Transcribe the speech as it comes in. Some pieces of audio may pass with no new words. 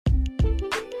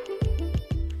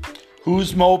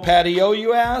Who's Mo Patio,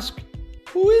 you ask?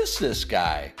 Who is this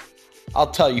guy?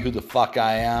 I'll tell you who the fuck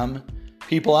I am.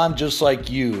 People, I'm just like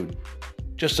you.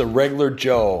 Just a regular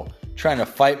Joe trying to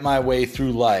fight my way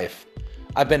through life.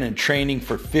 I've been in training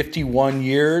for 51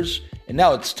 years, and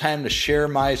now it's time to share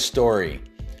my story.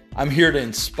 I'm here to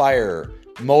inspire,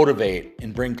 motivate,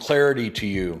 and bring clarity to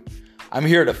you. I'm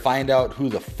here to find out who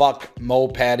the fuck Mo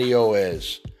Patio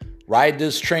is. Ride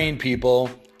this train, people.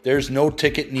 There's no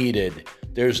ticket needed.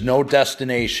 There's no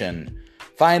destination.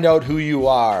 Find out who you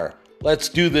are. Let's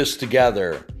do this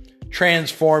together.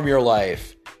 Transform your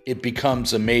life. It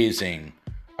becomes amazing.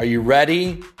 Are you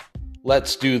ready?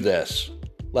 Let's do this.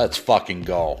 Let's fucking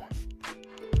go.